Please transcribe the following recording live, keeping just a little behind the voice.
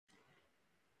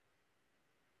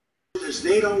is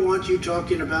they don't want you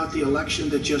talking about the election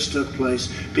that just took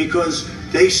place because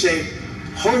they say,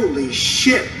 holy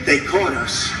shit, they caught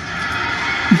us.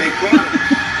 They caught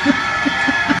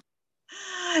us.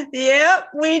 Yep,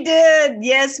 we did.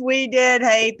 Yes, we did.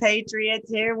 Hey,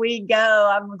 Patriots, here we go.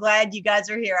 I'm glad you guys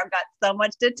are here. I've got so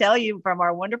much to tell you from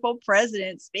our wonderful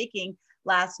president speaking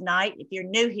last night. If you're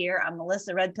new here, I'm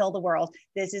Melissa Red Pill the World.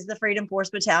 This is the Freedom Force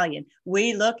Battalion.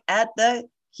 We look at the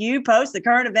Q posts, the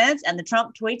current events, and the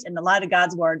Trump tweets in the light of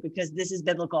God's word, because this is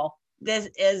biblical. This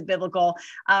is biblical.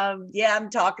 Yeah, I'm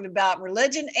talking about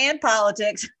religion and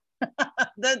politics,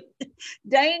 the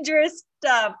dangerous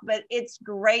stuff, but it's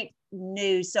great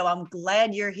news. So I'm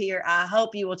glad you're here. I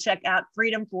hope you will check out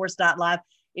freedomforce.live.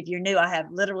 If you're new, I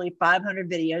have literally 500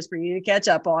 videos for you to catch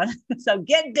up on. So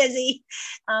get busy.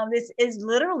 This is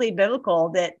literally biblical,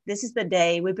 that this is the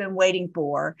day we've been waiting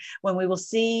for, when we will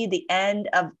see the end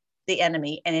of the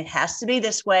enemy. And it has to be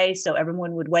this way, so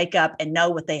everyone would wake up and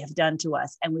know what they have done to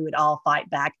us, and we would all fight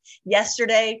back.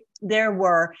 Yesterday, there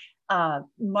were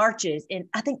marches in,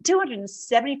 I think,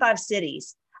 275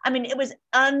 cities. I mean, it was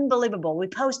unbelievable. We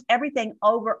post everything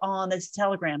over on this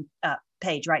Telegram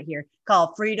page right here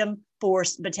called Freedom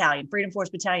Force Battalion. Freedom Force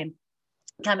Battalion.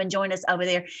 Come and join us over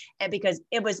there. And because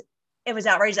it was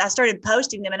outrageous. I started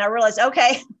posting them and I realized,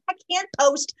 okay, I can't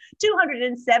post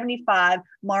 275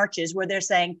 marches where they're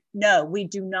saying, no, we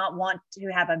do not want to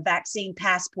have a vaccine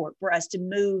passport for us to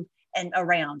move and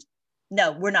around.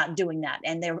 No, we're not doing that.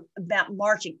 And they're about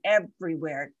marching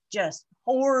everywhere, just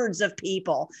hordes of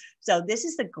people. So this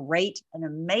is an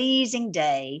amazing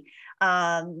day.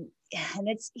 And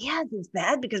it's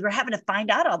bad because we're having to find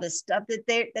out all this stuff that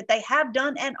they have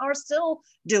done and are still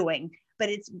doing. But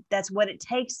that's what it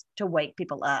takes to wake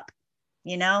people up,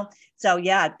 you know? So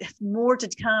yeah, more to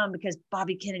come, because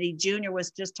Bobby Kennedy Jr.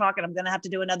 was just talking. I'm going to have to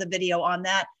do another video on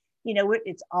that. You know,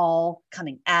 it's all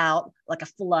coming out like a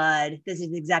flood. This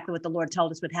is exactly what the Lord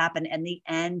told us would happen, and the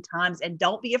end times. And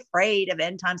don't be afraid of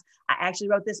end times. I actually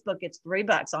wrote this book. It's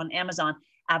 $3 on Amazon.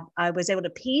 I was able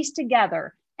to piece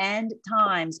together end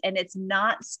times, and it's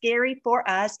not scary for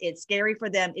us, it's scary for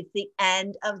them. It's the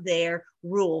end of their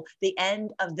rule, the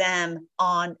end of them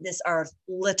on this earth,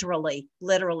 literally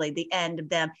the end of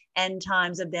them, end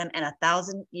times of them, and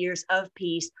 1,000 years of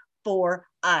peace for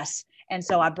us. And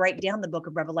so I break down the book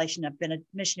of Revelation. I've been a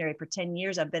missionary for 10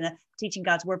 years. I've been teaching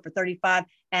God's word for 35,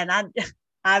 and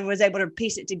I was able to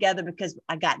piece it together because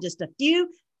I got just a few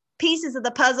pieces of the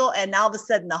puzzle, and all of a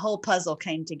sudden the whole puzzle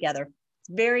came together.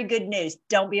 Very good news.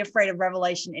 Don't be afraid of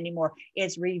Revelation anymore.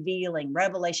 It's revealing.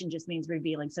 Revelation just means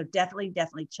revealing. So definitely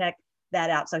check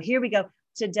that out. So here we go.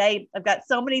 Today, I've got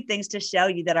so many things to show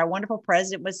you that our wonderful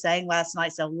president was saying last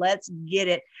night. So let's get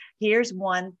it. Here's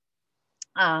one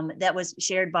that was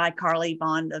shared by Carly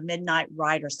Vaughn, the Midnight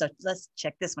Rider. So let's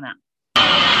check this one out.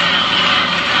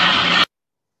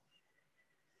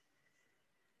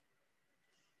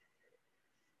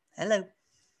 Hello.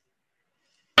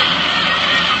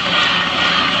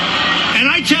 And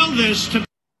I tell this to...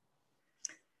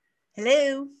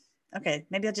 Hello. Okay,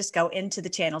 maybe I'll just go into the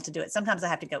channel to do it. Sometimes I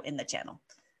have to go in the channel.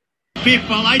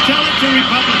 People, I tell it to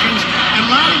Republicans, and a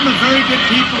lot of them are very good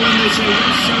people, and they say,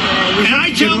 and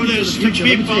I tell this to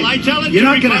people, I tell it you're to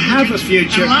not going to have a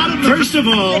future. A lot of them, first of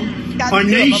all, our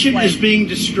nation is being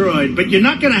destroyed, but you're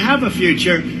not going to have a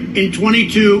future in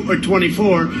 22 or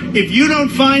 24 if you don't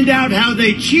find out how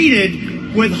they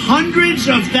cheated with hundreds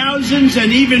of thousands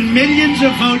and even millions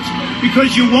of votes,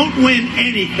 because you won't win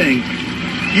anything.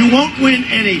 You won't win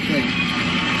anything.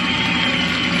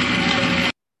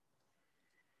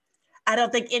 I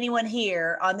don't think anyone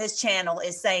here on this channel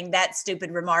is saying that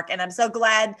stupid remark. And I'm so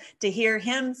glad to hear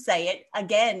him say it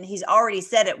again. He's already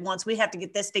said it once. We have to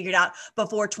get this figured out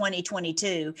before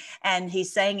 2022. And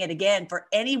he's saying it again for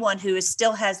anyone who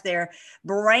still has their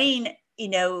brain, you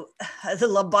know, the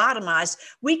lobotomized.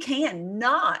 We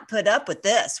cannot put up with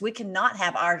this. We cannot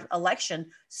have our election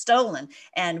stolen,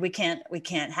 and we can't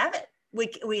have it. We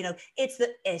you know,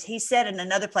 as he said in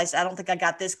another place, I don't think I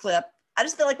got this clip. I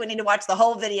just feel like we need to watch the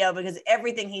whole video, because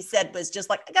everything he said was just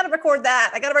like, I got to record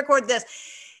that. I got to record this.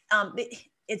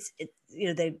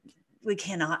 You know, we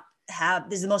cannot have,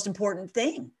 this is the most important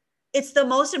thing. It's the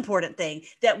most important thing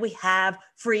that we have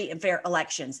free and fair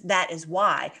elections. That is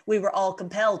why we were all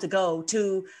compelled to go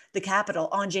to the Capitol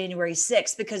on January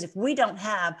 6th, because if we don't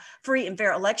have free and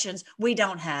fair elections, we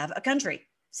don't have a country.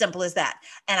 Simple as that.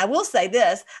 And I will say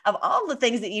this, of all the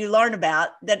things that you learn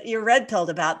about, that you're red-pilled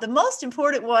about, the most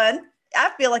important one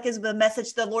I feel like is the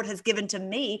message the Lord has given to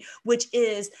me, which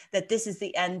is that this is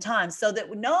the end time. So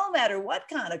that no matter what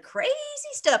kind of crazy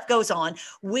stuff goes on,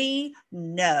 we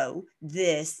know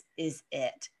this is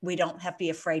it. We don't have to be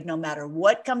afraid no matter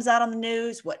what comes out on the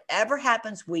news, whatever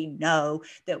happens, we know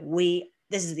that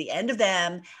this is the end of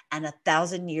them and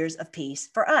 1,000 years of peace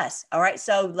for us. All right.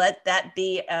 So let that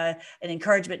be an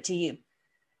encouragement to you.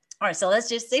 All right, so let's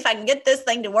just see if I can get this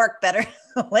thing to work better.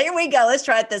 Here we go. Let's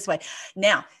try it this way.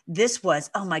 Now, this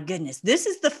was, oh my goodness, this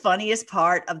is the funniest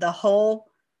part of the whole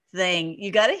thing.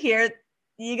 You got to hear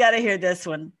this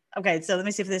one. Okay, so let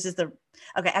me see if this is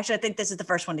okay, actually, I think this is the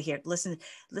first one to hear. Listen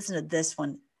to this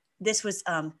one. This was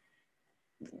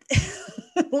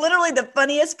literally the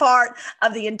funniest part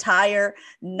of the entire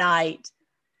night.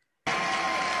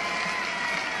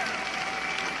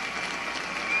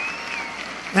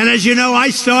 And as you know, I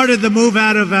started the move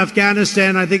out of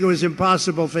Afghanistan. I think it was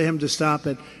impossible for him to stop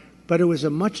it, but it was a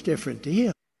much different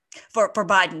deal. For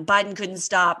Biden. Biden couldn't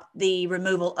stop the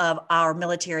removal of our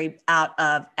military out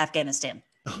of Afghanistan.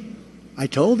 I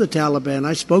told the Taliban,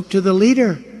 I spoke to the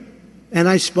leader, and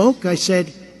I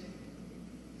said,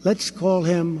 let's call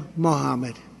him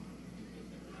Mohammed.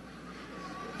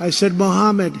 I said,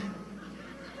 Mohammed,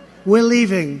 we're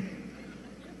leaving,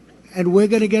 and we're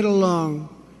going to get along.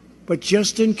 But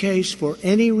just in case, for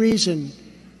any reason,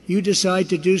 you decide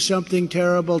to do something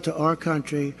terrible to our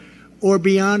country or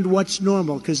beyond what's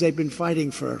normal, because they've been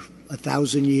fighting for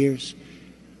 1,000 years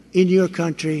in your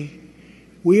country,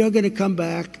 we are going to come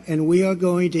back and we are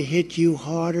going to hit you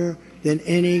harder than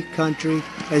any country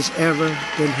has ever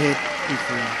been hit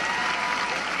before.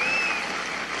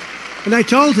 And I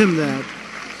told him that.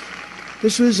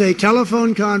 This was a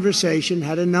telephone conversation,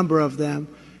 had a number of them.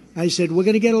 I said, we're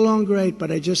going to get along great,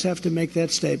 but I just have to make that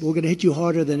statement. We're going to hit you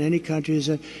harder than any country.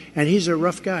 And he's a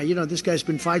rough guy. You know, this guy's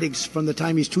been fighting from the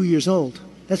time he's 2 years old.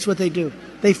 That's what they do.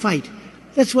 They fight.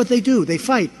 That's what they do. They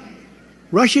fight.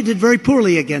 Russia did very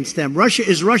poorly against them. Russia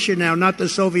is Russia now, not the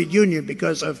Soviet Union,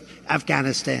 because of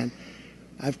Afghanistan.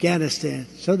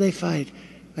 So they fight.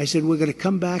 I said, we're going to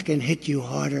come back and hit you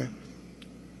harder.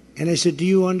 And I said, do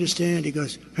you understand? He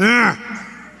goes, yes.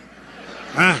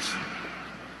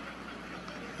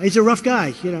 He's a rough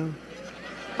guy, you know.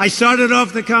 I started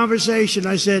off the conversation.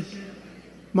 I said,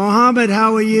 Mohammed,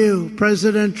 how are you?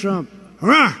 President Trump.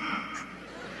 Hurrah!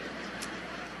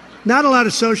 Not a lot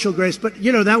of social grace, but,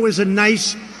 you know, that was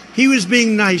he was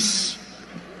being nice.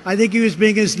 I think he was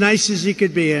being as nice as he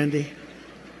could be, Andy.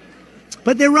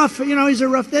 But they're rough, you know,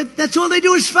 that's all they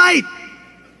do is fight.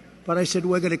 But I said,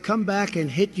 we're going to come back and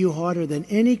hit you harder than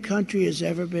any country has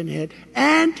ever been hit.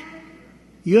 And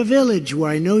your village,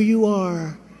 where I know you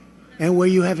are, and where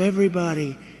you have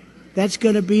everybody, that's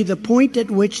going to be the point at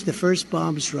which the first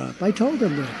bombs drop. I told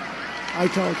him that.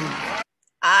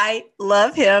 I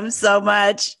love him so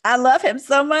much.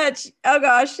 Oh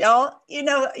gosh, y'all, you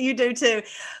know, you do too.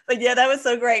 But yeah, that was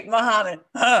so great. Mohammed,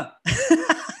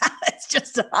 it's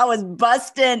just, I was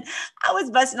busting.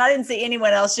 I didn't see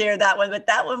anyone else share that one, but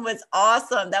that one was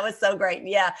awesome. That was so great.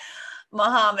 Yeah.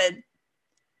 Mohammed,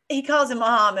 he calls him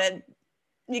Mohammed.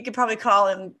 You could probably call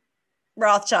him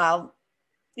Rothschild.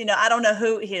 You know, I don't know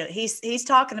who he's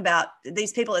talking about,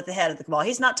 these people at the head of the cabal.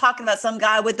 He's not talking about some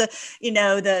guy with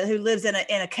who lives in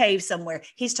a cave somewhere.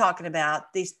 He's talking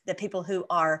about the people who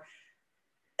are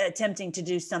attempting to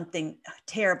do something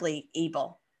terribly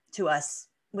evil to us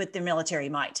with their military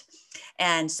might.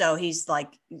 And so he's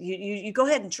like, you go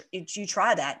ahead and you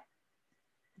try that.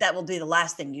 That will be the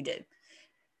last thing you do.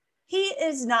 He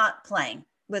is not playing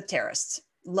with terrorists.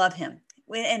 Love him.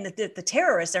 And the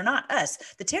terrorists are not us.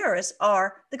 The terrorists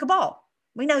are the cabal.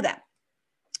 We know that.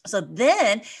 So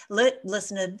then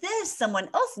listen to this. Someone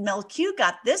else, Mel Q,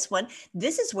 got this one.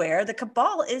 This is where the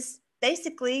cabal is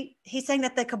basically, he's saying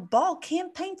that the cabal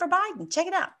campaigned for Biden. Check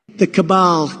it out. The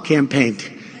cabal campaigned.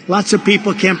 Lots of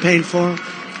people campaigned for him.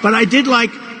 But I did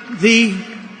like the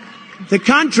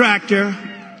contractor,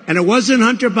 and it wasn't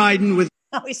Hunter Biden with.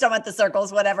 Oh, he's talking about the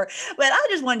circles, whatever. But I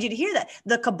just wanted you to hear that.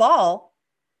 The cabal,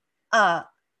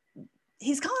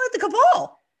 he's calling it the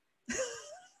cabal.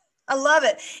 I love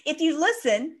it. If you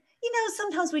listen, you know,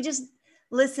 sometimes we just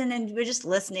listen and we're just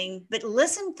listening, but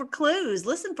listen for clues,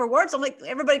 listen for words. I'm like,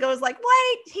 everybody goes like,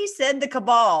 wait, he said the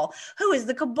cabal. Who is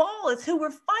the cabal? It's who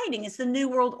we're fighting. It's the New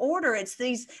World Order. It's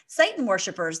these Satan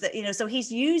worshipers that, you know, so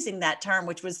he's using that term,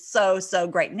 which was so, so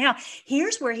great. Now,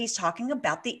 here's where he's talking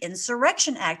about the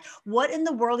Insurrection Act. What in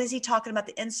the world is he talking about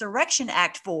the Insurrection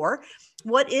Act for?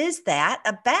 What is that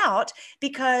about?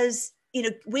 Because, you know,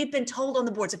 we've been told on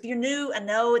the boards, if you're new, I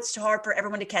know it's hard for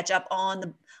everyone to catch up on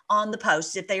the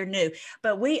posts if they are new,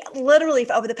 but we literally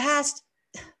over the past,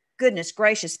 goodness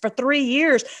gracious, for 3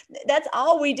 years, that's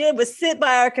all we did was sit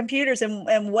by our computers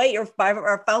and wait, or by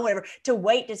our phone, whatever, to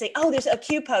wait to say, oh, there's a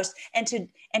Q post, and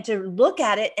to look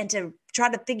at it and to try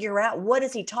to figure out what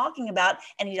is he talking about.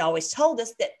 And he'd always told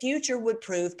us that future would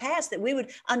prove past, that we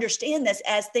would understand this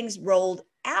as things rolled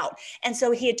out. And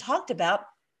so he had talked about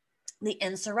the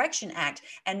Insurrection Act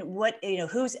and what,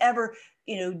 who's ever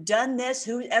done this,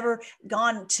 who's ever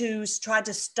gone to try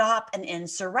to stop an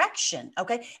insurrection.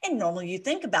 Okay. And normally you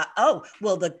think about, oh,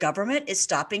 well, the government is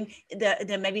stopping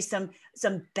there may be some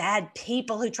bad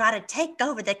people who try to take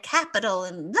over the Capitol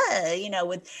and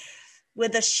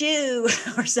with a shoe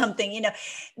or something,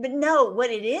 but no, what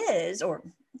it is, or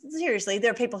seriously,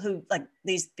 there are people who like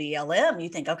these BLM, you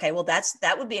think, okay, well,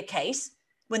 that would be a case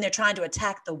when they're trying to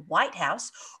attack the White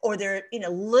House, or they're,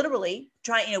 literally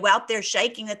trying, out there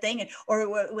shaking the thing,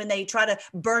 or when they try to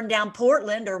burn down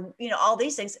Portland, or, all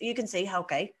these things, you can see,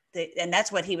 okay. And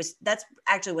that's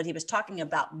actually what he was talking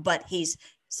about, but he's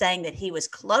saying that he was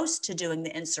close to doing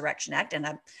the Insurrection Act. And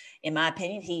in my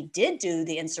opinion, he did do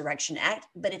the Insurrection Act,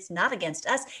 but it's not against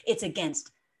us. It's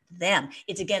against them.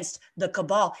 It's against the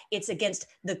cabal. It's against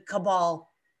the cabal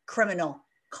criminal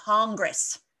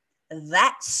Congress.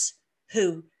 That's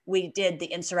who we did the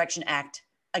Insurrection Act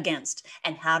against.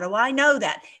 And how do I know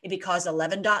that? Because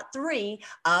 11.3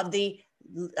 of the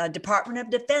Department of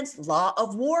Defense Law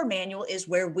of War Manual is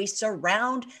where we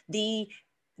surround the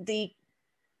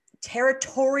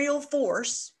territorial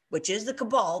force, which is the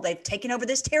cabal. They've taken over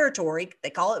this territory. They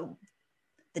call it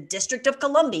the District of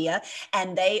Columbia,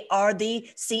 and they are the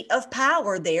seat of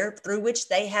power there through which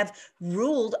they have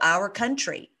ruled our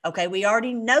country. Okay, we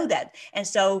already know that. And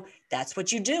so that's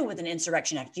what you do with an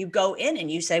Insurrection Act. You go in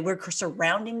and you say, we're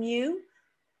surrounding you.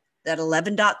 That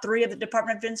 11.3 of the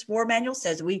Department of Defense War Manual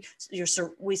says we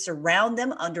surround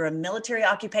them under a military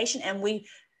occupation, and we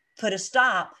put a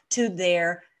stop to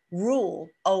their rule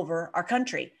over our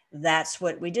country. That's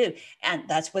what we do. And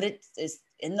that's what it is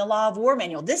in the Law of War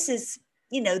Manual. This is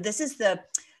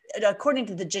according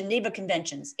to the Geneva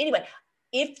Conventions. Anyway,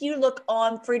 if you look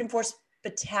on Freedom Force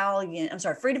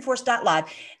freedomforce.live,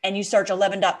 and you search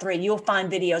 11.3, you'll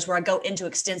find videos where I go into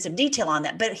extensive detail on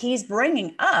that. But he's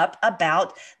bringing up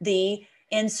about the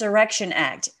Insurrection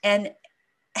Act. And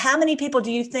how many people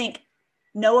do you think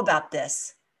know about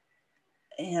this?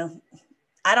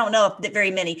 I don't know if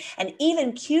very many. And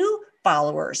even Q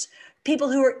followers,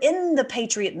 people who are in the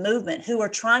Patriot movement, who are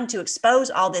trying to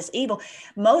expose all this evil,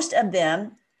 most of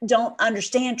them don't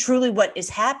understand truly what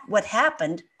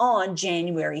happened on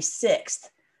January 6th.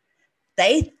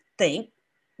 They think,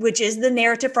 which is the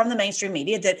narrative from the mainstream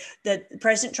media, that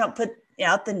President Trump put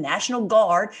out the National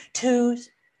Guard to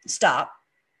stop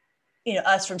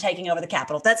us from taking over the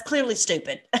Capitol. That's clearly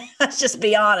stupid. Let's just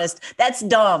be honest. That's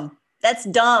dumb. That's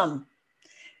dumb.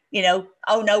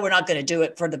 Oh no, we're not going to do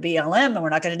it for the BLM, and we're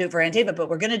not going to do it for Antifa, but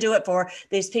we're going to do it for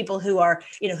these people who are,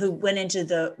 who went into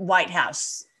the White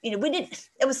House. To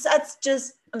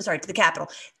the Capitol.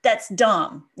 That's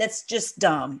dumb. That's just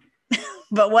dumb.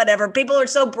 But whatever. People are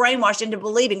so brainwashed into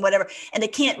believing whatever, and they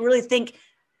can't really think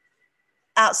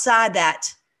outside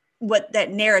that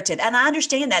narrative. And I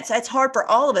understand that. So it's hard for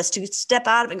all of us to step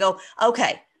out of it and go,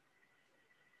 okay,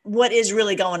 what is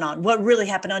really going on? What really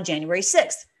happened on January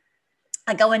 6th?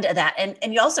 I go into that.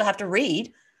 And you also have to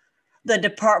read the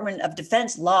Department of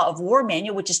Defense Law of War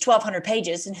Manual, which is 1,200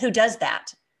 pages. And who does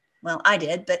that? Well, I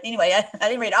did. But anyway, I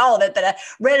didn't read all of it, but I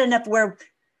read enough where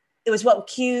it was what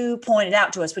Q pointed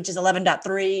out to us, which is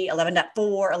 11.3, 11.4,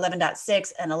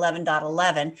 11.6, and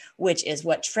 11.11, which is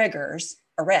what triggers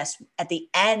arrest at the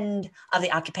end of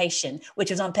the occupation, which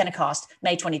was on Pentecost,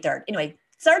 May 23rd. Anyway,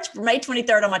 search for May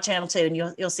 23rd on my channel too, and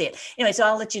you'll see it. Anyway, so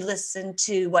I'll let you listen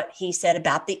to what he said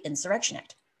about the Insurrection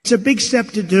Act. It's a big step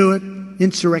to do it,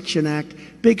 Insurrection Act,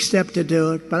 big step to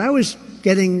do it, but I was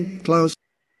getting close.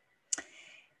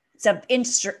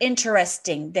 It's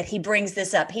interesting that he brings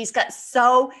this up. He's got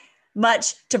so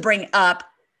much to bring up.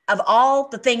 Of all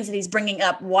the things that he's bringing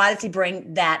up, why does he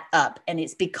bring that up? And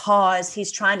it's because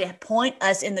he's trying to point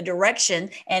us in the direction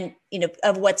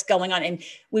of what's going on. And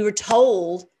we were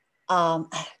told,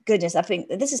 goodness, I think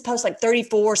this is post like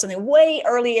 34 or something, way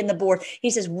early in the board. He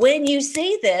says, when you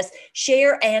see this,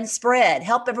 share and spread,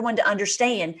 help everyone to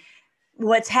understand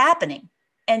what's happening.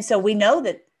 And so we know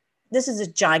that this is a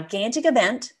gigantic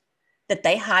event that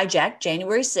they hijacked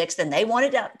January 6th, and they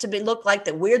wanted it to look like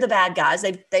that we're the bad guys.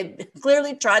 They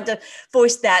clearly tried to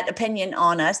voice that opinion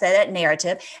on us, that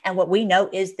narrative. And what we know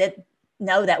is that,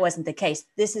 no, that wasn't the case.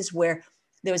 This is where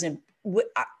there was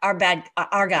our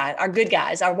good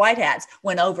guys, our white hats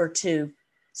went over to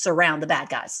surround the bad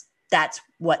guys. That's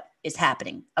what is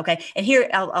happening. Okay. And here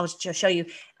I'll just show you,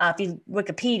 if you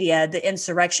Wikipedia, the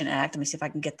Insurrection Act. Let me see if I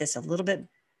can get this a little bit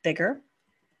bigger.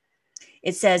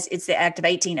 It says it's the Act of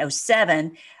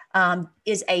 1807,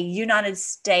 is a United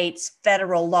States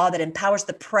federal law that empowers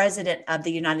the President of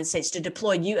the United States to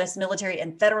deploy U.S. military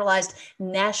and federalized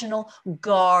National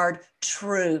Guard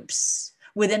troops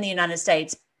within the United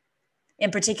States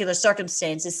in particular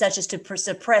circumstances, such as to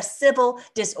suppress civil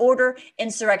disorder,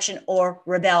 insurrection, or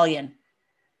rebellion.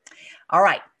 All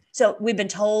right. So we've been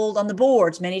told on the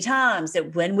boards many times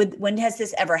that when has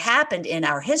this ever happened in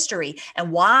our history?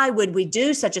 And why would we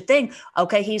do such a thing?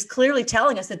 Okay, he's clearly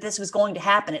telling us that this was going to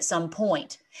happen at some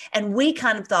point. And we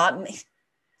kind of thought,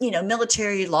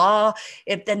 military law,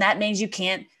 then that means you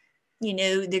can't,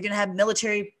 they're going to have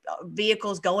military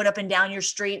vehicles going up and down your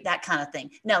street, that kind of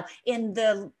thing. No, in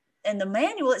the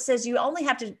manual, it says you only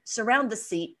have to surround the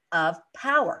seat of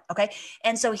power. Okay.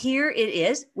 And so here it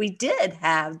is. We did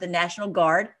have the National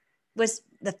Guard, was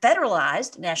the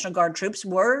federalized National Guard troops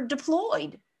were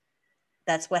deployed.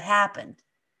 That's what happened.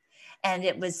 And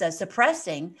it was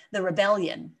suppressing the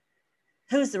rebellion.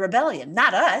 Who's the rebellion?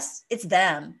 Not us. It's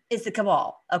them. It's the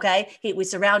cabal. Okay. We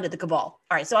surrounded the cabal.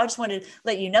 All right. So I just wanted to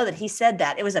let you know that he said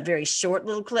that. It was a very short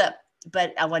little clip,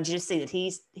 but I want you to see that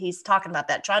he's talking about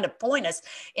that, trying to point us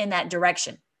in that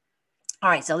direction. All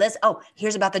right, so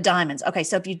here's about the diamonds. Okay,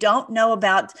 so if you don't know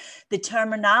about the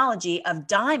terminology of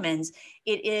diamonds,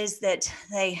 it is that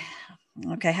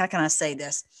how can I say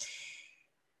this?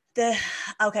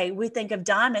 We think of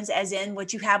diamonds as in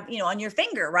what you have, on your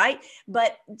finger, right?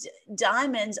 But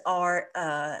diamonds are,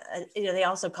 they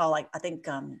also call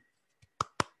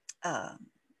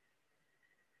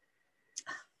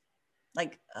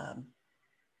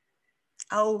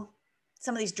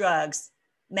some of these drugs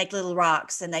make little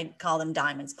rocks and they call them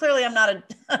diamonds. Clearly, I'm not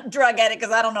a drug addict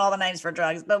because I don't know all the names for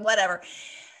drugs, but whatever.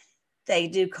 They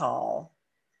do call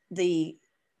the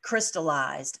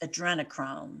crystallized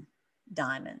adrenochrome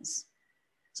diamonds.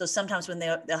 So sometimes when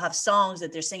they'll have songs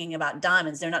that they're singing about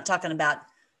diamonds, they're not talking about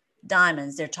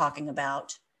diamonds. They're talking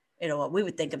about, what we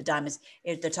would think of diamonds.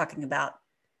 They're talking about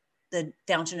the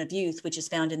fountain of youth, which is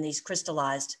found in these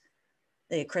crystallized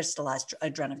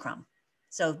adrenochrome.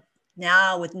 So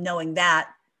now with knowing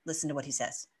that, listen to what he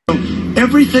says.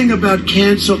 Everything about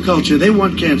cancel culture, they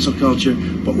want cancel culture,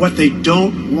 but what they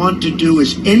don't want to do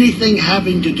is anything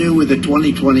having to do with the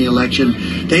 2020 election.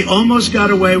 They almost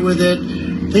got away with it.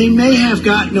 They may have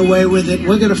gotten away with it.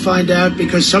 We're going to find out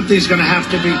because something's going to have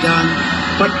to be done.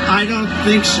 But I don't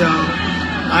think so.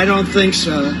 I don't think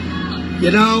so.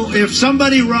 If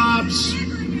somebody robs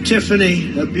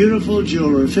Tiffany, a beautiful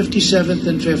jeweler, 57th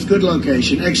and 5th, good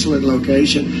location, excellent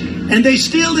location, and they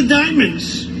steal the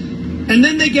diamonds, and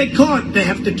then they get caught, they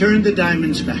have to turn the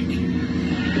diamonds back.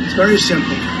 It's very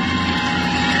simple.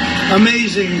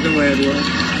 Amazing the way it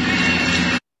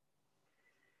works.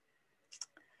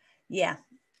 Yeah.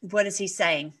 What is he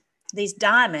saying? These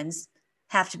diamonds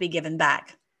have to be given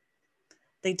back.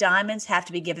 The diamonds have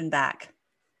to be given back.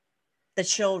 The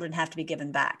children have to be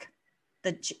given back.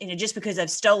 Just because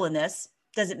I've stolen this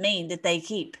doesn't mean that they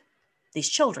keep these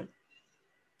children.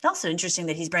 Also interesting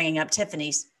that he's bringing up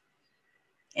Tiffany's.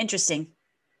 Interesting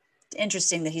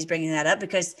that he's bringing that up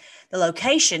because the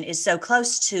location is so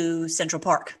close to Central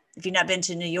Park. If you've not been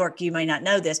to New York, you may not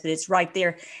know this, but it's right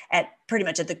there at pretty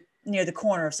much near the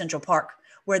corner of Central Park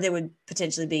where there would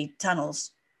potentially be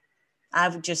tunnels. I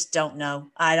just don't know.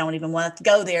 I don't even want to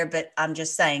go there, but I'm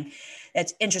just saying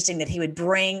it's interesting that he would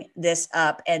bring this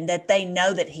up and that they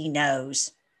know that he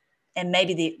knows. And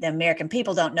maybe the American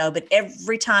people don't know, but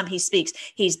every time he speaks,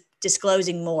 he's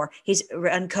disclosing more. He's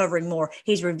uncovering more.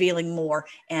 He's revealing more.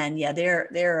 And yeah, they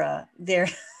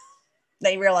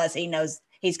realize he knows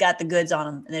he's got the goods on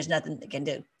him and there's nothing they can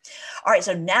do. All right.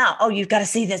 So now, you've got to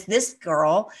see this. This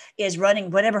girl is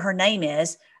running, whatever her name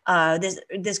is.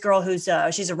 This girl who's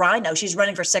she's a rhino. She's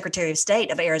running for Secretary of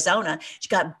State of Arizona. She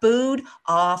got booed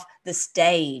off the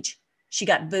stage. She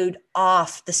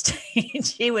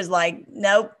was like,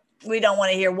 nope, we don't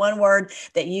want to hear one word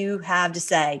that you have to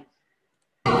say.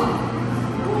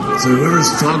 So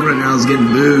whoever's talking right now is getting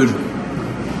booed.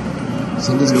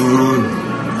 Something's going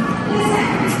on.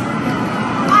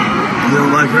 You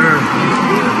don't like her.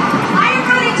 I am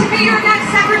running to be your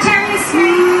next Secretary of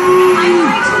State. I'm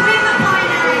going to win the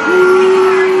primary.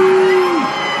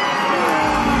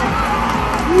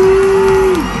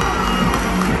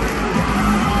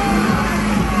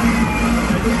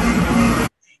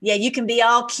 Yeah, you can be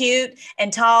all cute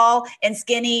and tall and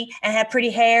skinny and have pretty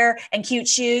hair and cute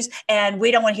shoes, and we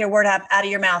don't want to hear a word out of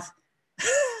your mouth.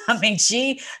 I mean,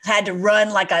 she had to run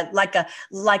like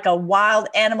a wild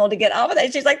animal to get off of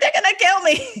that. She's like, they're gonna kill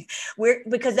me.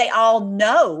 Because they all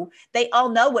know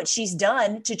what she's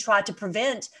done to try to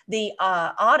prevent the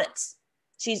audits.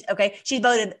 She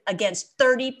voted against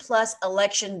 30 plus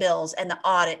election bills and the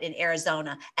audit in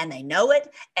Arizona, and they know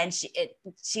it. And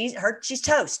she's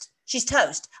toast. She's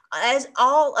toast, as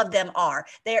all of them are.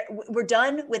 We're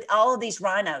done with all of these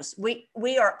rhinos.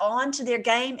 We are on to their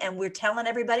game, and we're telling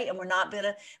everybody, and we're not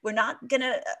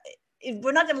gonna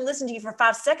listen to you for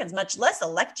 5 seconds, much less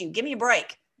elect you. Give me a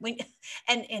break.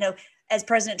 As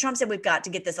President Trump said, we've got to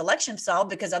get this election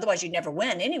solved, because otherwise you'd never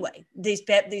win anyway.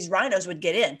 These rhinos would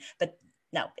get in, but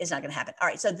no, it's not going to happen. All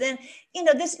right. So then,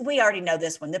 we already know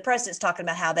this one. The president's talking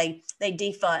about how they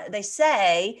defund. They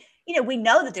say, we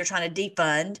know that they're trying to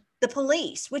defund the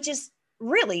police, which is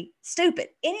really stupid.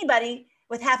 Anybody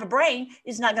with half a brain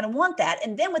is not going to want that.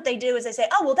 And then what they do is they say,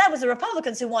 oh, well, that was the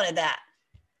Republicans who wanted that.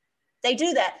 They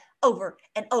do that over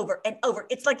and over and over.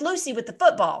 It's like Lucy with the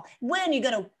football. When are you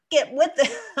going to get with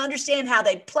understand how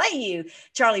they play you,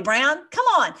 Charlie Brown? Come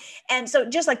on. And so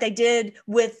just like they did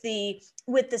with the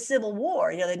Civil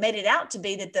War, they made it out to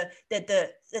be that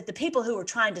the people who were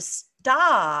trying to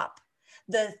stop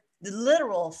the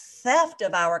literal theft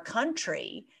of our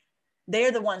country,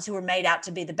 they're the ones who were made out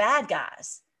to be the bad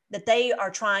guys, that they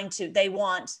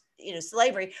want,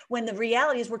 slavery, when the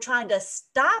reality is we're trying to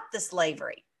stop the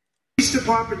slavery. Police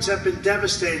departments have been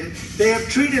devastated. They have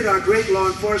treated our great law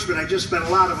enforcement, I just met a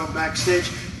lot of them backstage,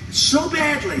 so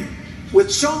badly,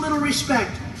 with so little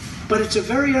respect. But it's a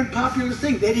very unpopular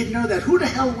thing. They didn't know that. Who the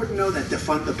hell wouldn't know that,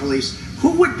 defund the police?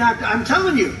 Who would not? I'm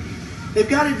telling you, they've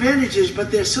got advantages,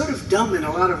 but they're sort of dumb in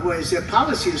a lot of ways. Their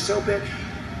policy is so bad.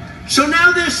 So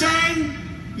now they're saying,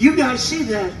 you guys see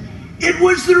that, it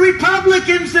was the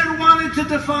Republicans that wanted to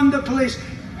defund the police.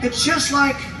 It's just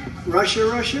like Russia,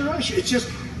 Russia, Russia. It's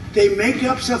just, they make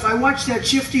up stuff. I watched that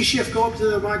Shifty Schiff go up to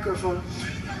the microphone.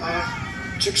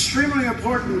 It's extremely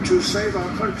important to save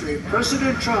our country.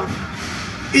 President Trump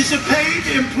is a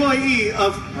paid employee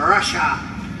of Russia.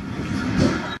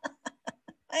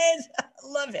 I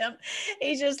love him.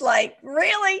 He's just like,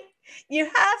 really? You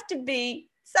have to be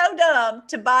so dumb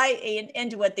to buy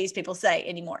into what these people say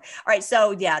anymore. All right.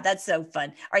 So yeah, that's so fun.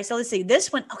 All right. So let's see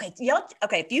this one. Okay.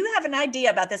 If you have an idea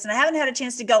about this, and I haven't had a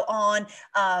chance to go on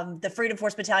the Freedom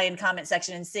Force Battalion comment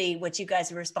section and see what you guys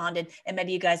have responded, and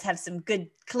maybe you guys have some good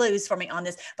clues for me on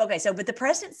this. But the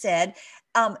president said,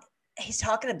 he's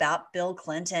talking about Bill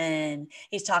Clinton.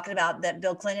 He's talking about that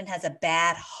Bill Clinton has a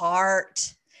bad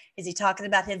heart. Is he talking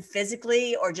about him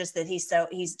physically, or just that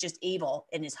he's just evil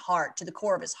in his heart, to the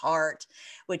core of his heart?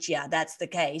 Which, yeah, that's the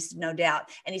case, no doubt.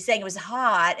 And he's saying it was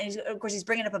hot. And of course, he's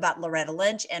bringing up about Loretta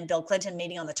Lynch and Bill Clinton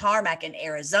meeting on the tarmac in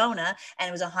Arizona, and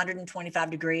it was 125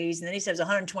 degrees. And then he says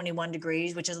 121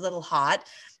 degrees, which is a little hot.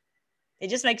 It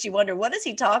just makes you wonder, what is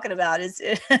he talking about?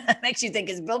 It makes you think,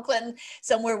 is Bill Clinton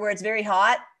somewhere where it's very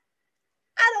hot?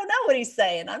 I don't know what he's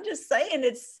saying. I'm just saying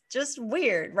it's just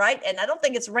weird, right? And I don't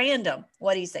think it's random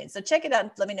what he's saying. So check it out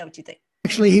and let me know what you think.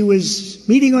 Actually, he was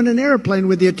meeting on an airplane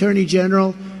with the Attorney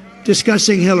General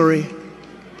discussing Hillary.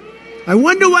 I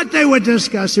wonder what they were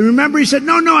discussing. Remember, he said,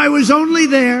 no, I was only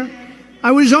there.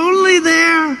 I was only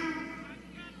there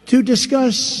to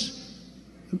discuss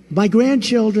my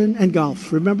grandchildren and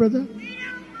golf. Remember that?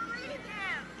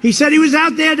 He said he was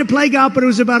out there to play golf, but it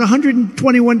was about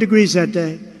 121 degrees that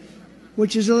day,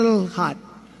 which is a little hot.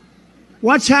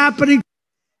 What's happening?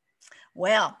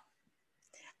 Well,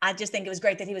 I just think it was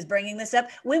great that he was bringing this up.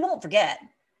 We won't forget.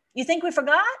 You think we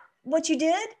forgot what you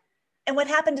did and what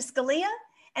happened to Scalia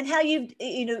and how you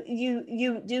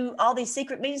do all these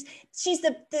secret meetings? She's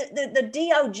the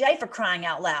DOJ, for crying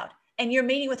out loud, and you're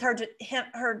meeting with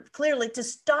her clearly to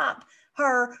stop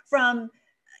her from,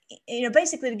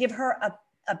 basically to give her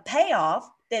a payoff,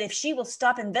 that if she will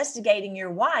stop investigating your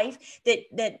wife,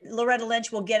 that Loretta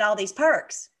Lynch will get all these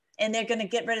perks, and they're going to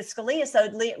get rid of Scalia so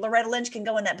Loretta Lynch can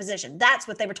go in that position. That's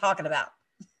what they were talking about.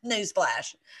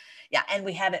 Newsflash. Yeah, and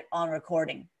we have it on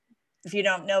recording. If you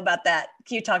don't know about that,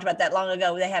 Q talked about that long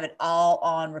ago. They have it all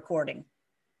on recording.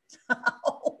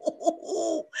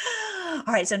 All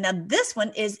right. So now this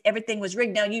one is everything was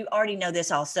rigged. Now you already know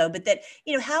this also, but that,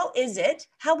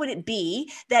 how would it be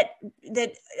that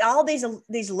all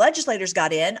these legislators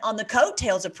got in on the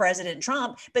coattails of President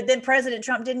Trump, but then President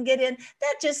Trump didn't get in?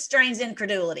 That just strains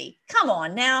incredulity. Come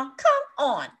on now. Come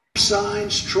on.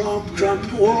 Signs, Trump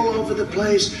all over the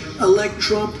place. Elect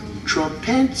Trump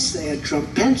Pence. They had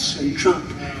Trump Pence and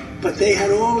Trump. But they had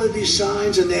all of these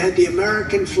signs, and they had the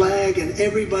American flag, and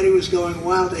everybody was going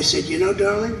wild. They said,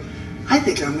 darling, I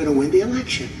think I'm going to win the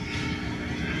election.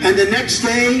 And the next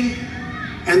day,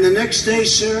 And the next day,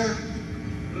 sir,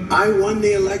 I won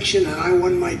the election and I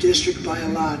won my district by a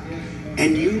lot.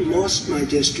 And you lost my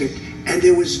district. And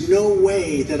there was no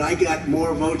way that I got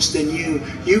more votes than you.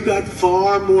 You got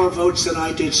far more votes than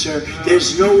I did, sir.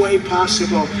 There's no way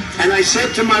possible. And I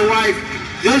said to my wife,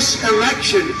 this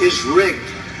election is rigged.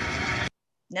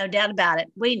 No doubt about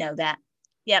it. We know that.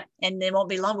 Yep. And it won't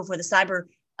be long before the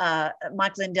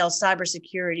Mike Lindell's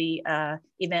cybersecurity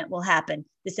event will happen,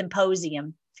 the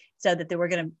symposium, so that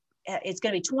it's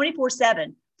going to be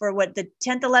 24/7 for what, the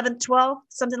 10th, 11th, 12th,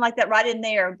 something like that, right in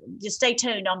there. Just stay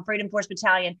tuned on Freedom Force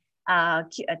Battalion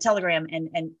Telegram.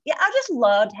 And yeah, I just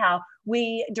loved how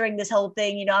we, during this whole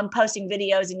thing, I'm posting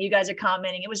videos and you guys are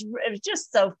commenting. It was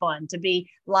just so fun to be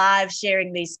live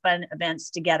sharing these fun events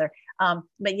together.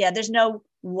 But yeah, there's no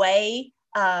way,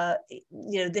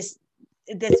 this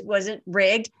wasn't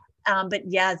rigged. But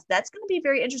yeah, that's going to be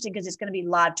very interesting because it's going to be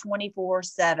live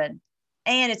 24/7.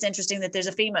 And it's interesting that there's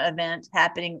a FEMA event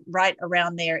happening right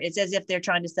around there. It's as if they're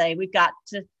trying to say, we've got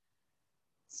to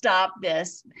stop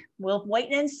this. We'll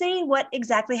wait and see what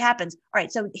exactly happens. All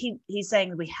right. So he's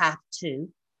saying we have to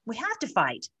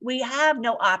fight. We have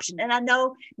no option. And I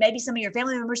know maybe some of your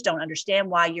family members don't understand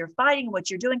why you're fighting, what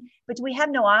you're doing, but we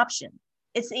have no option.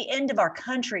 It's the end of our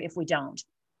country if we don't.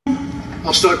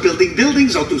 I'll start building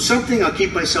buildings. I'll do something. I'll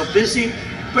keep myself busy.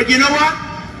 But you know what?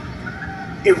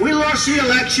 If we lost the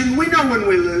election, we know when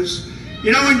we lose.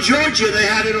 In Georgia, they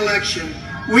had an election.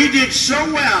 We did so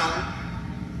well,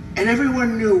 and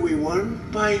everyone knew we won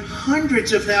by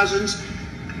hundreds of thousands,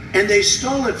 and they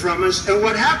stole it from us. And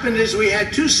what happened is we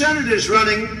had 2 senators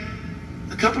running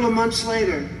a couple of months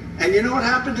later. And you know what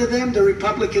happened to them? The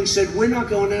Republicans said, we're not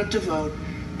going out to vote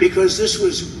because this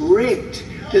was rigged.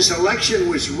 This election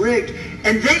was rigged.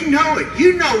 And they know it.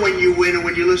 You know when you win and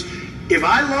when you lose. If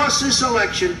I lost this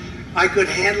election, I could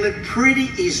handle it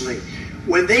pretty easily.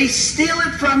 When they steal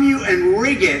it from you and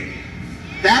rig it,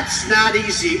 that's not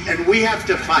easy, and we have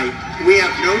to fight. We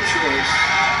have no choice.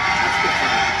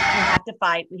 We have to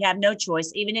fight. We have no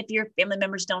choice. Even if your family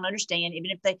members don't understand,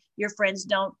 even if your friends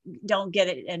don't get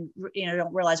it and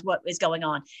don't realize what is going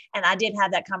on. And I did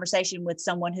have that conversation with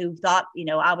someone who thought,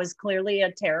 I was clearly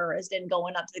a terrorist and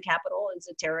going up to the Capitol as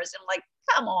a terrorist. I'm like,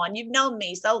 come on, you've known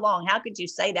me so long. How could you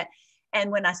say that? And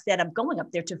when I said I'm going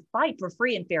up there to fight for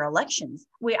free and fair elections,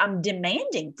 I'm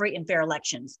demanding free and fair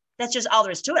elections. That's just all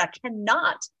there is to it. I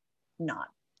cannot not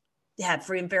have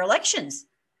free and fair elections.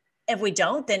 If we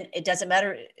don't, then it doesn't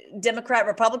matter, Democrat,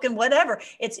 Republican, whatever.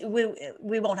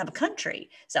 We won't have a country.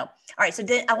 So, all right. So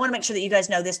then I want to make sure that you guys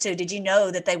know this too. Did you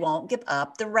know that they won't give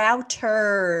up the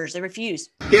routers? They refuse.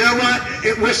 You know what?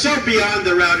 We're so beyond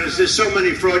the routers. There's so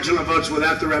many fraudulent votes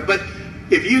without the routers. But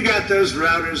if you got those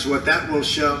routers, what that will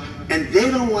show, and they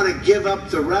don't want to give up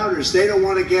the routers. They don't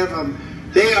want to give them.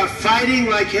 They are fighting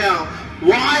like hell.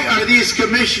 Why are these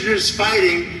commissioners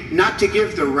fighting not to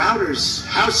give the routers?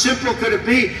 How simple could it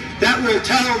be? That will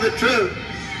tell the truth.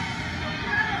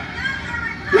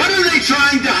 What are they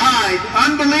trying to hide?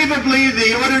 Unbelievably,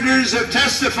 the auditors have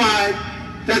testified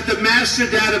that the master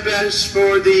database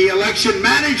for the election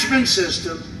management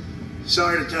system,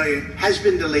 sorry to tell you, has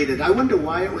been deleted. I wonder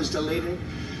why it was deleted.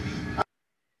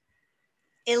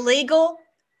 Illegal,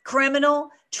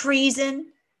 criminal,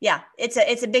 treason. Yeah, it's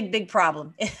a big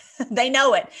problem. They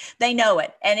know it. They know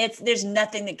it. And there's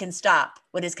nothing that can stop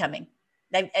what is coming.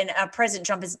 President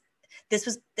Trump this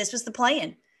was the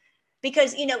plan.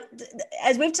 Because,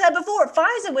 as we've said before,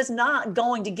 FISA was not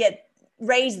going to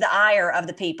raise the ire of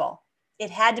the people.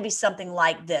 It had to be something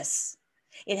like this.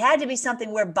 It had to be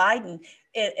something where Biden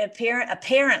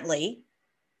apparently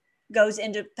goes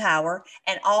into power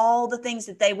and all the things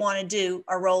that they want to do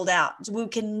are rolled out. So we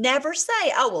can never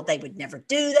say, oh, well, they would never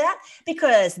do that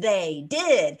because they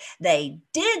did. They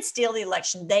did steal the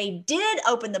election. They did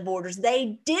open the borders.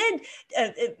 They did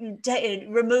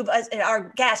remove us.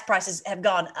 Our gas prices have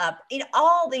gone up.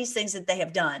 All these things that they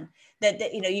have done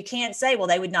that you can't say, well,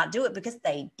 they would not do it because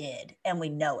they did. And we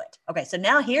know it. Okay. So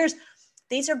now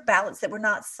these are ballots that were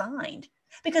not signed.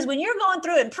 Because when you're going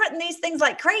through and printing these things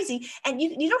like crazy, and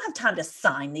you don't have time to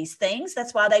sign these things,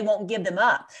 that's why they won't give them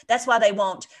up. That's why they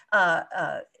won't,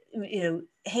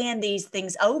 hand these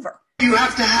things over. You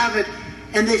have to have it,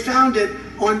 and they found it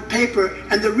on paper.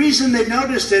 And the reason they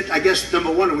noticed it, I guess,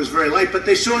 number one, it was very light, but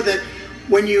they saw that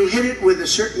when you hit it with a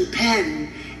certain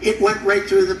pen, it went right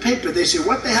through the paper. They said,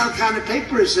 what the hell kind of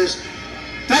paper is this?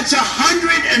 That's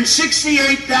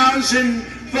 168,000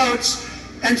 votes.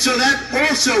 And so that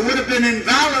also would have been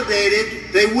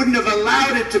invalidated. They wouldn't have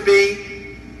allowed it to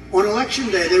be on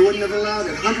election day. They wouldn't have allowed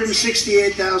it.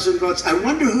 168,000 votes. I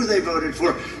wonder who they voted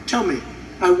for. Tell me.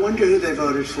 I wonder who they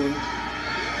voted for.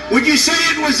 Would you say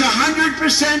it was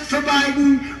 100% for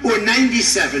Biden or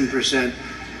 97%?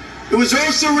 It was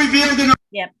also revealed in.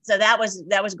 Yeah, so that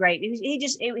was great.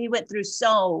 He went through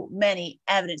so many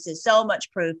evidences, so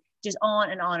much proof, just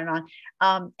on and on and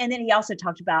on. And then he also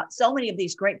talked about so many of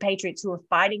these great patriots who are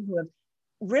fighting, who have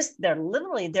risked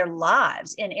literally their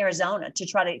lives in Arizona to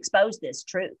try to expose this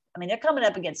truth. I mean, they're coming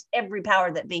up against every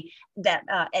power that be,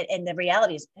 and the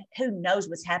reality is, who knows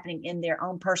what's happening in their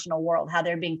own personal world, how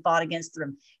they're being fought against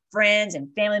from friends and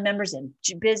family members and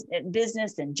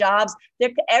business and jobs.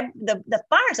 The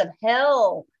fires of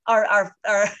hell are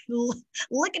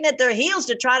looking at their heels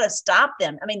to try to stop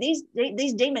them. I mean,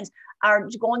 these demons are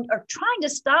trying to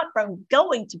stop from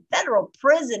going to federal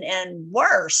prison and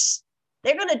worse.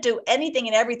 They're going to do anything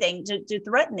and everything to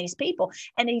threaten these people.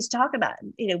 And he's talking about,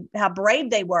 how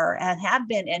brave they were and have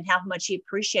been, and how much he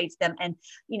appreciates them. And,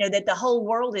 that the whole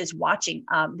world is watching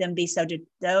them be so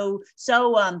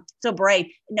brave.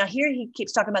 Now, here he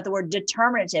keeps talking about the word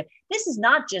determinative. This is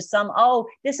not just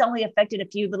this only affected a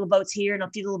few little votes here and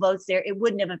a few little votes there. It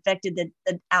wouldn't have affected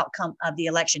the outcome of the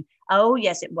election. Oh,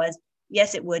 yes, it was.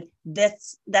 Yes, it would.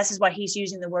 This is why he's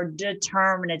using the word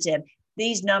determinative.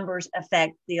 These numbers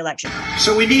affect the election.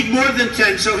 So we need more than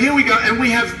 10. So here we go. And we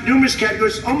have numerous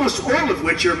categories, almost all of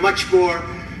which are much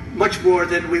more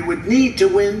than we would need to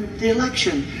win the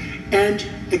election. And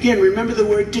again, remember the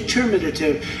word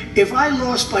determinative. If I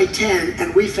lost by 10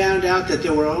 and we found out that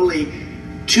there were only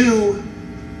 2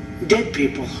 dead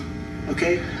people,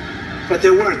 okay? But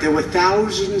there weren't. There were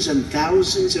thousands and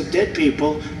thousands of dead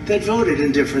people that voted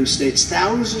in different states.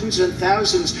 Thousands and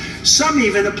thousands. Some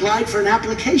even applied for an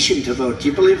application to vote. Do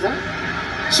you believe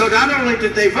that? So not only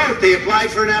did they vote, they applied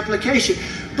for an application.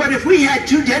 But if we had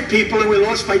 2 dead people and we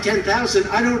lost by 10,000,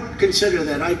 I don't consider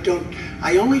that.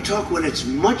 I only talk when it's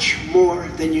much more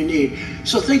than you need.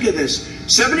 So think of this.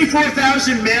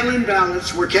 74,000 mail-in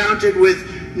ballots were counted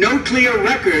with no clear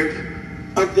record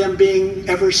of them being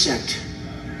ever sent.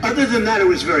 Other than that, it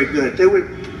was very good.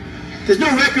 There's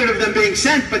no record of them being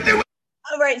sent, but they were.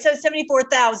 All right, so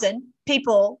 74,000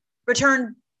 people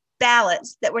returned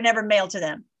ballots that were never mailed to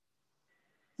them.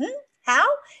 How?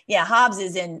 Yeah, Hobbs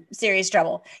is in serious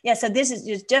trouble. Yeah, so this is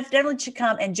just definitely to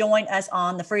come and join us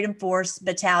on the Freedom Force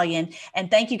Battalion. And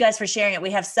thank you guys for sharing it.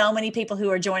 We have so many people who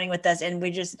are joining with us, and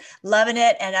we're just loving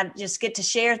it. And I just get to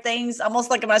share things almost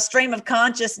like my stream of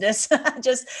consciousness,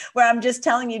 just where I'm just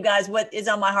telling you guys what is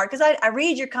on my heart. Because I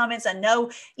read your comments. I know,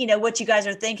 what you guys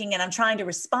are thinking, and I'm trying to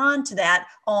respond to that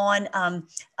on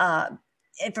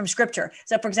from scripture.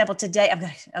 So for example, today,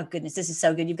 oh goodness, this is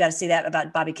so good. You've got to see that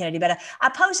about Bobby Kennedy. But I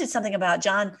posted something about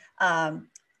John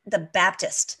the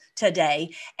Baptist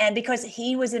today. And because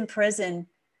he was in prison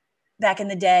back in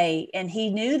the day, and he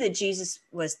knew that Jesus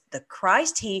was the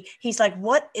Christ, he's like,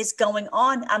 what is going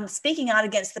on? I'm speaking out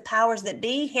against the powers that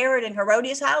be, Herod and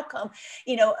Herodias. How come,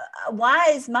 why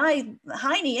is my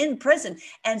hiney in prison?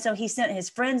 And so he sent his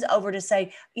friends over to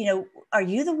say, are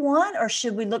you the one, or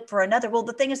should we look for another? Well,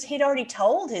 the thing is, he'd already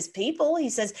told his people. He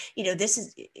says, this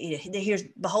is, here's,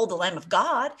 behold the Lamb of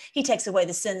God. He takes away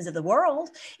the sins of the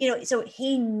world. So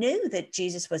he knew that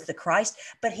Jesus was the Christ,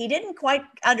 but he didn't quite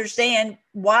understand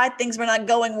why things were not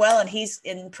going well, and he's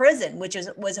in prison, which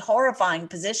was a horrifying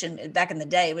position back in the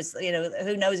day. It was,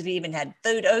 who knows if he even had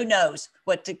food, who knows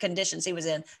what the conditions he was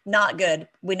in. Not good.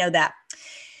 We know that.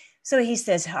 So he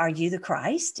says, are you the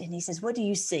Christ? And he says, what do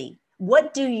you see?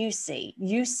 What do you see?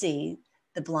 You see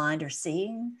the blind are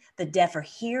seeing, the deaf are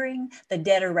hearing, the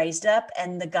dead are raised up,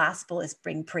 and the gospel is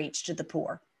being preached to the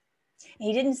poor.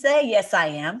 He didn't say, yes, I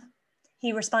am.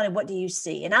 He responded, what do you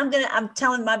see? And I'm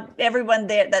telling everyone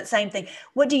there that same thing.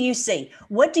 What do you see?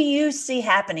 What do you see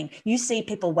happening? You see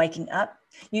people waking up.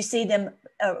 You see them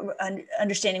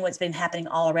understanding what's been happening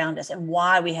all around us, and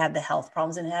why we have the health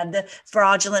problems, and have the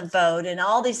fraudulent vote, and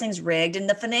all these things rigged, and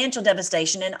the financial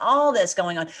devastation, and all this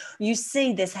going on. You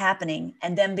see this happening,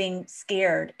 and them being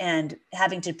scared and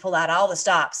having to pull out all the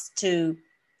stops to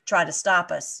try to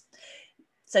stop us.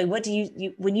 So what do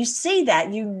you when you see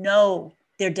that,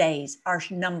 their days are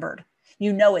numbered.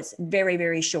 It's very,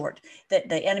 very short. That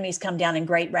the enemy's come down in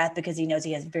great wrath because he knows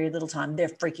he has very little time. They're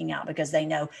freaking out because they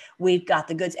know we've got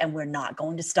the goods and we're not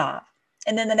going to stop.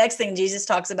 And then the next thing Jesus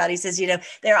talks about, he says,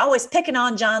 they're always picking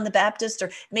on John the Baptist, or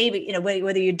maybe,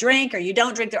 whether you drink or you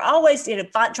don't drink, they're always,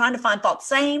 trying to find fault.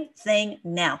 Same thing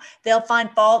now. They'll find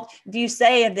fault if you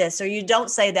say this or you don't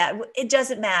say that. It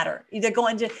doesn't matter. They're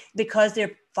going to, because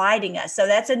they're fighting us. So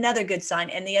that's another good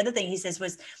sign. And the other thing he says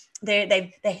was,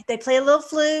 they play a little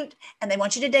flute and they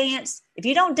want you to dance. If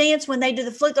you don't dance when they do the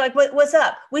flute, they're like, what's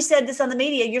up? We said this on the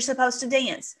media, you're supposed to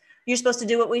dance. You're supposed to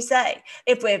do what we say.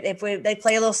 If they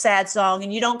play a little sad song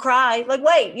and you don't cry, like,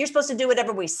 wait, you're supposed to do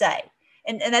whatever we say.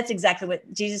 And that's exactly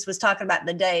what Jesus was talking about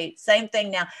the day. Same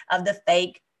thing now of the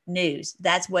fake news.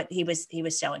 That's what he was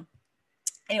showing.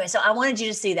 Anyway, so I wanted you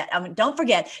to see that. Don't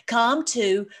forget,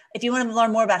 if you want to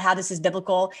learn more about how this is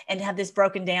biblical and have this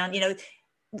broken down,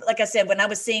 like I said, when I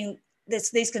was seeing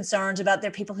these concerns about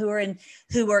there people who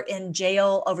were in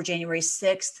jail over January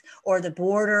 6th, or the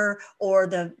border, or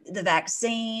the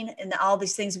vaccine, and all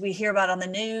these things we hear about on the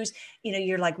news,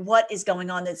 you're like, what is going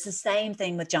on? It's the same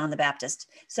thing with John the Baptist.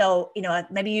 So,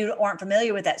 maybe you aren't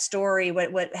familiar with that story,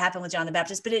 what happened with John the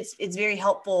Baptist, but it's very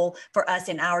helpful for us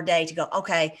in our day to go,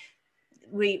 okay,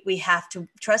 we have to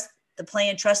trust the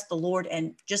plan, trust the Lord.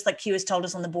 And just like Q has told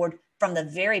us on the board from the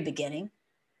very beginning,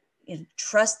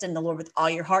 trust in the Lord with all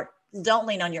your heart. Don't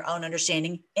lean on your own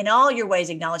understanding. In all your ways,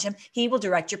 acknowledge him. He will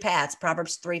direct your paths.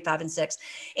 Proverbs 3, 5, and 6.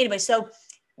 Anyway, so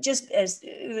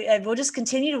we'll just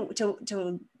continue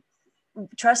to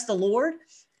trust the Lord,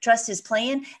 trust his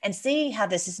plan, and see how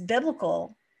this is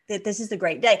biblical, that this is the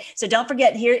great day. So don't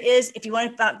forget, here is, if you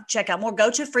want to check out more,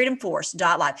 go to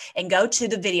freedomforce.live and go to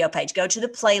the video page, go to the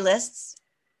playlists.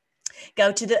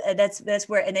 Go to that's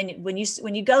where, and then when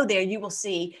you go there, you will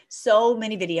see so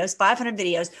many videos, 500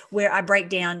 videos, where I break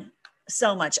down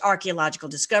so much archaeological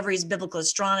discoveries, biblical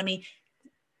astronomy.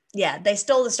 Yeah, they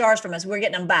stole the stars from us. We're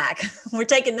getting them back. We're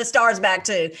taking the stars back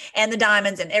too, and the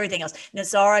diamonds and everything else.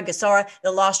 Gesara,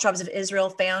 the lost tribes of Israel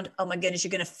found. Oh my goodness,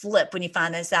 you're going to flip when you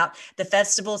find this out. The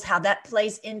festivals, how that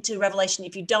plays into Revelation.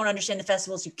 If you don't understand the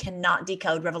festivals, you cannot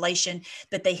decode Revelation.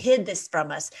 But they hid this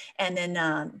from us, and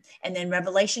then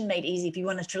Revelation made easy. If you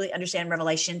want to truly understand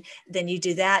Revelation, then you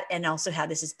do that, and also how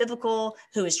this is biblical.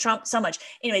 Who is Trump? So much.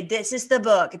 Anyway, this is the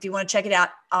book. If you want to check it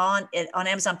out on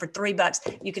Amazon for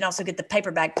 $3, you can also get the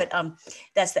paperback. But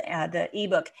that's the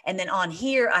ebook. And then on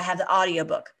here, I have the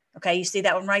audiobook. Okay, you see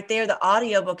that one right there? The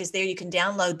audiobook is there. You can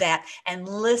download that and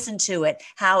listen to it,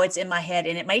 how it's in my head.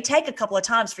 And it may take a couple of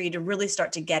times for you to really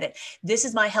start to get it. This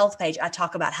is my health page. I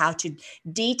talk about how to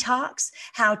detox,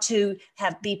 how to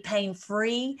be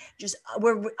pain-free, just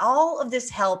where all of this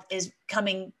help is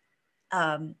coming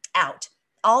out.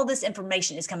 All this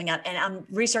information is coming out, and I'm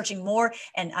researching more,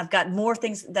 and I've got more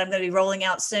things that I'm going to be rolling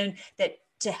out soon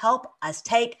to help us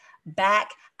take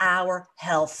back our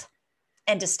health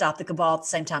and to stop the cabal at the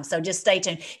same time. So just stay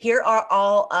tuned. Here are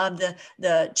all of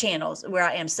the channels where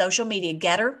I am. Social media,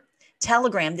 Getter,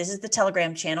 Telegram. This is the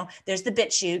Telegram channel. There's the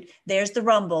BitChute. There's the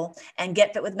Rumble, and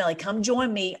Get Fit with Melly. Come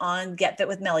join me on Get Fit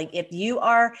with Melly. If you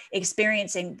are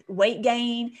experiencing weight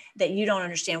gain, that you don't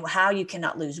understand how you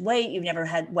cannot lose weight, you've never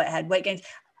had weight gains.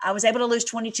 I was able to lose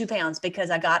 22 pounds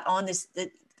because I got on this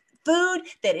food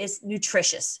that is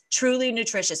nutritious, truly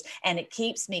nutritious, and it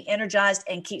keeps me energized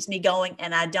and keeps me going,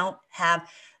 and I don't have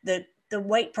the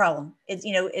weight problem. It's,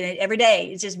 every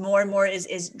day it's just more and more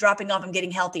is dropping off and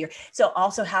getting healthier. So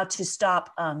also how to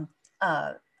stop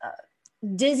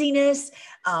dizziness,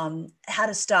 how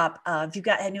to stop, if you've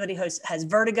got anybody who has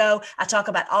vertigo, I talk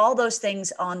about all those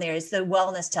things on there. It's the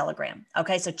wellness telegram.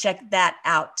 Okay. So check that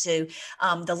out too.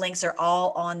 The links are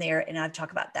all on there, and I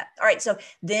talk about that. All right. So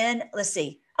then let's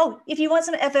see. Oh, if you want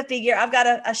some FFB gear, I've got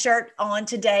a shirt on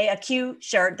today, a Q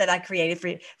shirt that I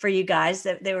created for you guys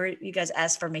you guys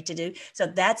asked for me to do. So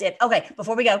that's it. Okay.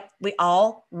 Before we go, we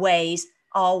always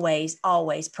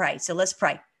pray. So let's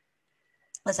pray.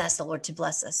 Let's ask the Lord to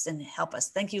bless us and help us.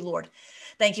 Thank you, Lord.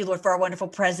 Thank you, Lord, for our wonderful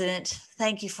president.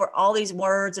 Thank you for all these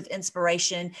words of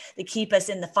inspiration that keep us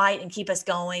in the fight and keep us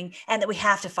going, and that we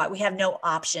have to fight. We have no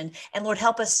option. And Lord,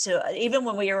 help us to, even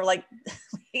when we are like,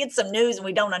 we get some news and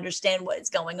we don't understand what's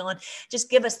going on, just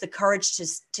give us the courage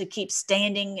to keep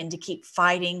standing and to keep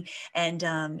fighting. And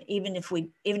even if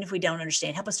we don't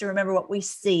understand, help us to remember what we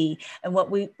see and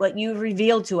what you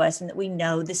revealed to us, and that we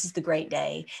know this is the great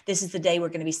day. This is the day we're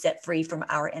going to be set free from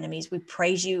our enemies. We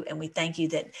praise you and we thank you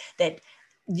that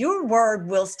your word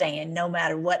will stand no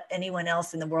matter what anyone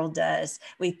else in the world does.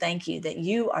 We thank you that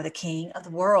you are the king of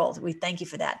the world. We thank you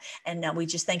for that. And we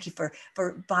just thank you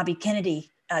for Bobby Kennedy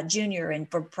Jr. and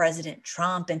for President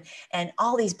Trump and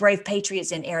all these brave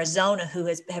patriots in Arizona who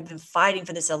have been fighting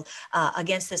for this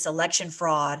against this election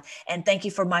fraud. And thank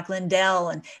you for Mike Lindell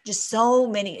and just so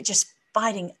many, just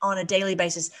fighting on a daily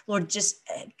basis. Lord, just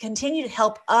continue to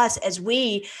help us as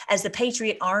the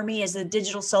Patriot Army, as the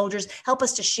digital soldiers, help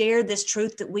us to share this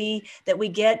truth that we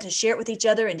get, to share it with each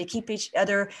other and to keep each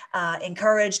other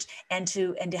encouraged and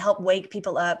to help wake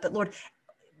people up. But Lord,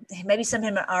 maybe some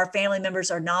of our family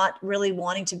members are not really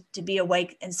wanting to be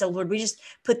awake. And so, Lord, we just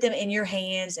put them in your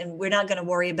hands, and we're not going to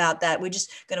worry about that. We're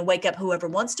just going to wake up whoever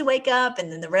wants to wake up,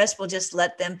 and then the rest we'll just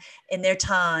let them in their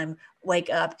time wake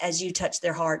up as you touch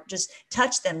their heart. Just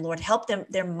touch them, Lord. Help them,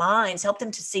 their minds, help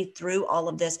them to see through all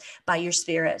of this by your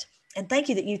Spirit. And thank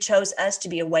you that you chose us to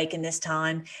be awake in this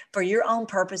time for your own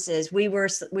purposes. We were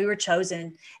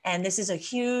chosen, and this is a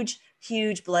huge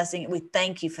blessing. We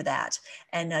thank you for that,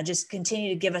 and just continue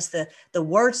to give us the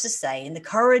words to say, and the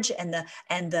courage, and the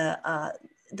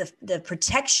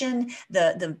protection,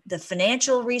 the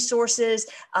financial resources,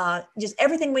 just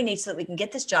everything we need so that we can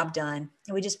get this job done.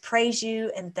 And we just praise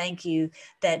you and thank you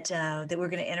that we're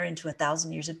going to enter into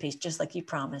 1,000 years of peace, just like you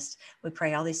promised. We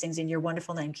pray all these things in your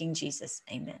wonderful name, King Jesus.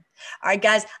 Amen. All right,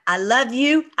 guys, I love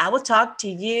you. I will talk to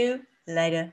you later.